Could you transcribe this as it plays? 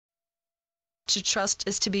To trust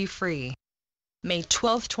is to be free. May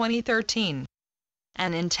 12, 2013.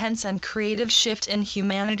 An intense and creative shift in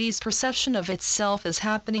humanity's perception of itself is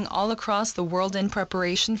happening all across the world in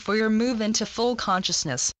preparation for your move into full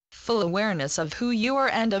consciousness, full awareness of who you are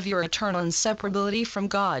and of your eternal inseparability from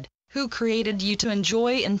God, who created you to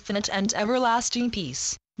enjoy infinite and everlasting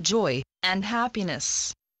peace, joy, and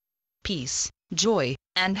happiness. Peace, joy,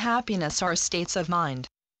 and happiness are states of mind.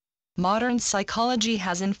 Modern psychology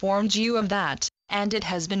has informed you of that, and it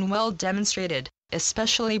has been well demonstrated,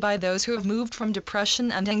 especially by those who have moved from depression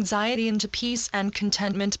and anxiety into peace and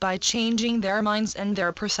contentment by changing their minds and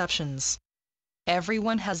their perceptions.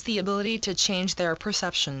 Everyone has the ability to change their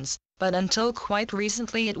perceptions, but until quite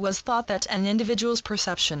recently it was thought that an individual's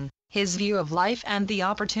perception, his view of life and the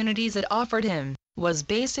opportunities it offered him, was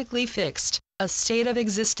basically fixed, a state of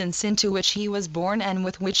existence into which he was born and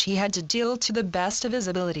with which he had to deal to the best of his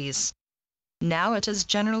abilities. Now it is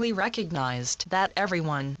generally recognized that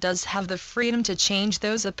everyone does have the freedom to change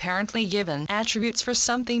those apparently given attributes for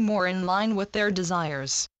something more in line with their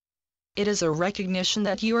desires. It is a recognition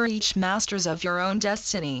that you are each masters of your own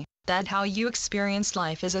destiny, that how you experience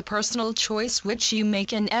life is a personal choice which you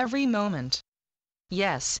make in every moment.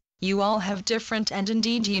 Yes, you all have different and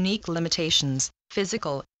indeed unique limitations,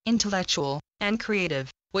 physical, intellectual, and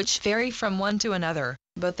creative, which vary from one to another,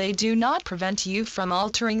 but they do not prevent you from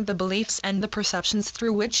altering the beliefs and the perceptions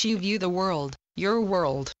through which you view the world, your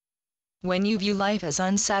world. When you view life as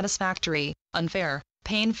unsatisfactory, unfair,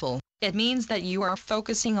 painful, it means that you are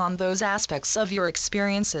focusing on those aspects of your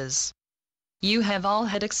experiences. You have all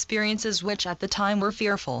had experiences which at the time were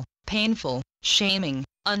fearful, painful, shaming,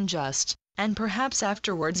 unjust, and perhaps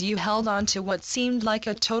afterwards you held on to what seemed like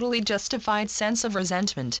a totally justified sense of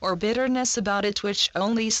resentment or bitterness about it, which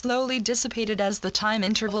only slowly dissipated as the time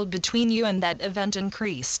interval between you and that event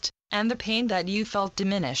increased, and the pain that you felt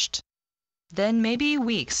diminished. Then maybe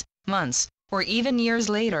weeks, months, or even years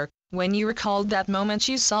later, when you recalled that moment,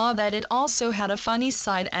 you saw that it also had a funny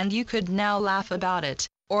side and you could now laugh about it,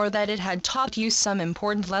 or that it had taught you some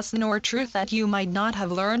important lesson or truth that you might not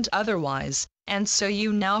have learned otherwise, and so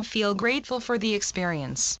you now feel grateful for the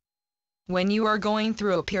experience. When you are going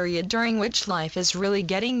through a period during which life is really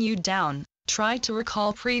getting you down, try to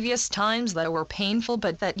recall previous times that were painful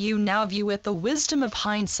but that you now view with the wisdom of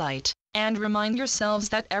hindsight, and remind yourselves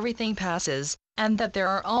that everything passes, and that there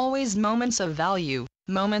are always moments of value,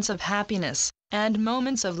 moments of happiness, and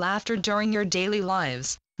moments of laughter during your daily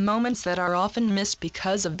lives, moments that are often missed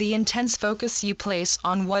because of the intense focus you place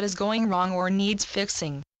on what is going wrong or needs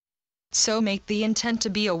fixing. So make the intent to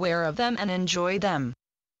be aware of them and enjoy them.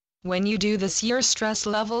 When you do this, your stress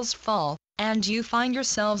levels fall, and you find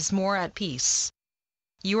yourselves more at peace.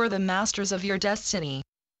 You are the masters of your destiny.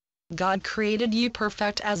 God created you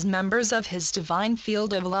perfect as members of His divine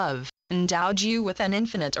field of love, endowed you with an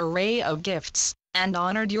infinite array of gifts, and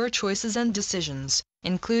honored your choices and decisions,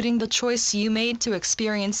 including the choice you made to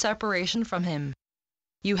experience separation from Him.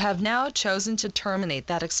 You have now chosen to terminate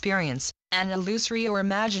that experience, an illusory or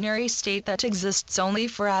imaginary state that exists only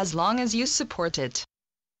for as long as you support it.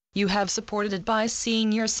 You have supported it by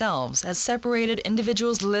seeing yourselves as separated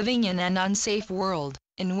individuals living in an unsafe world,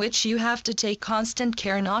 in which you have to take constant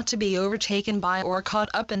care not to be overtaken by or caught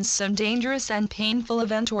up in some dangerous and painful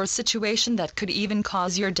event or situation that could even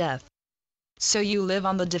cause your death. So you live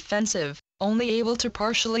on the defensive, only able to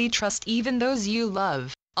partially trust even those you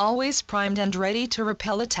love, always primed and ready to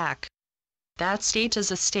repel attack. That state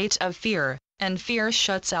is a state of fear, and fear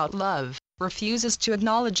shuts out love, refuses to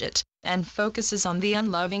acknowledge it, and focuses on the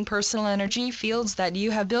unloving personal energy fields that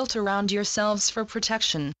you have built around yourselves for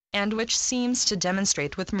protection, and which seems to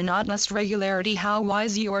demonstrate with monotonous regularity how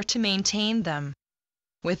wise you are to maintain them.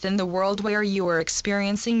 Within the world where you are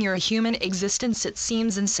experiencing your human existence, it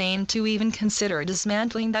seems insane to even consider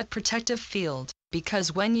dismantling that protective field,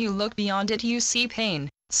 because when you look beyond it you see pain,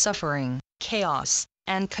 suffering, chaos,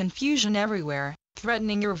 and confusion everywhere,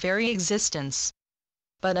 threatening your very existence.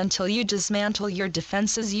 But until you dismantle your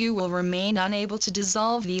defenses, you will remain unable to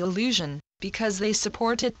dissolve the illusion, because they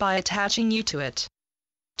support it by attaching you to it.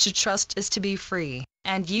 To trust is to be free,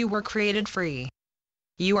 and you were created free.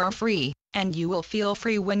 You are free, and you will feel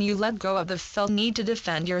free when you let go of the felt need to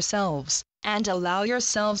defend yourselves, and allow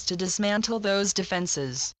yourselves to dismantle those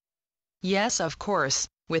defenses. Yes, of course,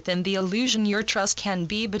 within the illusion your trust can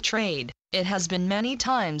be betrayed. It has been many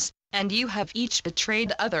times, and you have each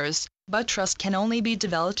betrayed others, but trust can only be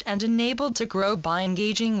developed and enabled to grow by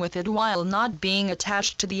engaging with it while not being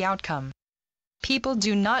attached to the outcome. People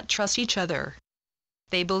do not trust each other.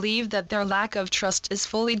 They believe that their lack of trust is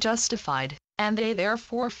fully justified, and they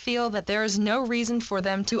therefore feel that there is no reason for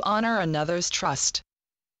them to honor another's trust.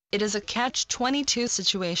 It is a catch-22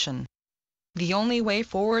 situation. The only way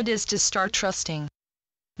forward is to start trusting.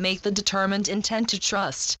 Make the determined intent to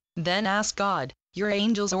trust, then ask God, your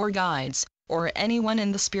angels or guides, or anyone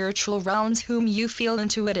in the spiritual realms whom you feel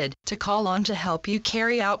intuited, to call on to help you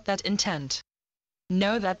carry out that intent.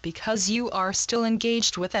 Know that because you are still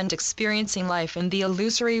engaged with and experiencing life in the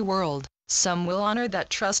illusory world, some will honor that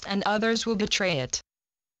trust and others will betray it.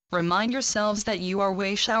 Remind yourselves that you are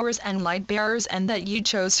way showers and light bearers and that you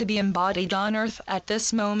chose to be embodied on earth at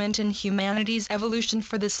this moment in humanity's evolution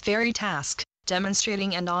for this very task,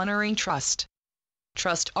 demonstrating and honoring trust.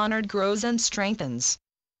 Trust honored grows and strengthens.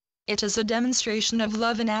 It is a demonstration of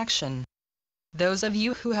love in action. Those of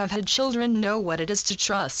you who have had children know what it is to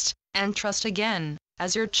trust, and trust again,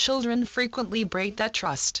 as your children frequently break that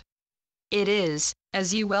trust. It is,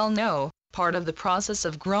 as you well know, part of the process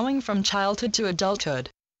of growing from childhood to adulthood.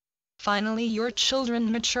 Finally, your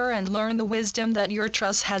children mature and learn the wisdom that your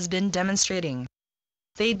trust has been demonstrating.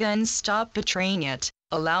 They then stop betraying it,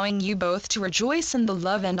 allowing you both to rejoice in the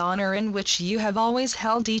love and honor in which you have always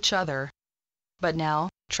held each other. But now,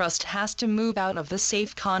 trust has to move out of the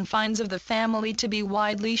safe confines of the family to be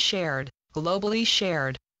widely shared, globally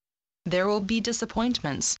shared. There will be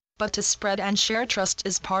disappointments, but to spread and share trust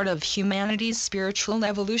is part of humanity's spiritual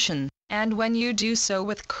evolution, and when you do so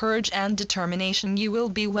with courage and determination you will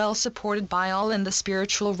be well supported by all in the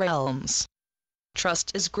spiritual realms.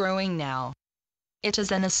 Trust is growing now. It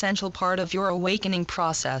is an essential part of your awakening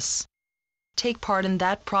process. Take part in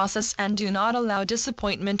that process and do not allow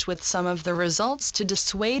disappointment with some of the results to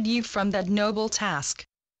dissuade you from that noble task.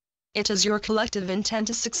 It is your collective intent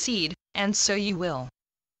to succeed, and so you will.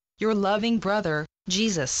 Your loving brother,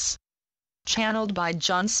 Jesus. Channeled by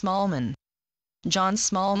John Smallman.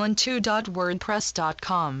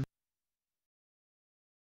 johnsmallman2.wordpress.com